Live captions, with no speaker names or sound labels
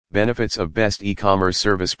Benefits of best e-commerce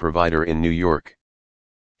service provider in New York.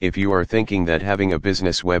 If you are thinking that having a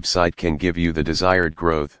business website can give you the desired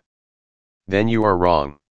growth, then you are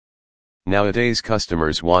wrong. Nowadays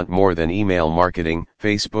customers want more than email marketing,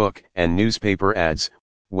 Facebook and newspaper ads,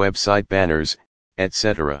 website banners,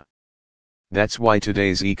 etc. That's why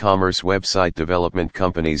today's e-commerce website development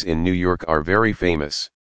companies in New York are very famous.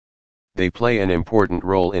 They play an important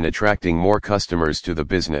role in attracting more customers to the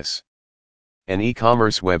business. An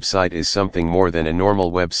e-commerce website is something more than a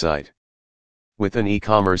normal website. With an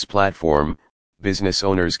e-commerce platform, business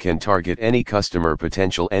owners can target any customer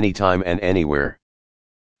potential anytime and anywhere.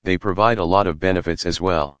 They provide a lot of benefits as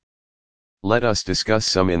well. Let us discuss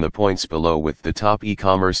some in the points below. With the top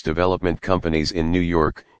e-commerce development companies in New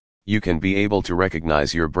York, you can be able to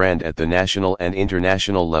recognize your brand at the national and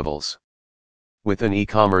international levels. With an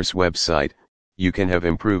e-commerce website, you can have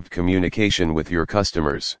improved communication with your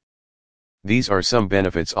customers. These are some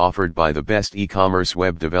benefits offered by the best e-commerce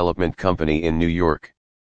web development company in New York.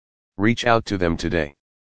 Reach out to them today.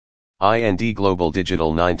 IND Global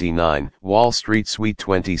Digital 99, Wall Street Suite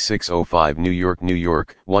 2605 New York, New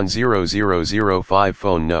York, 10005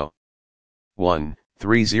 Phone No.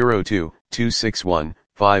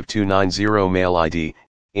 1-302-261-5290 Mail ID,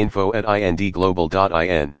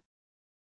 info@indglobal.in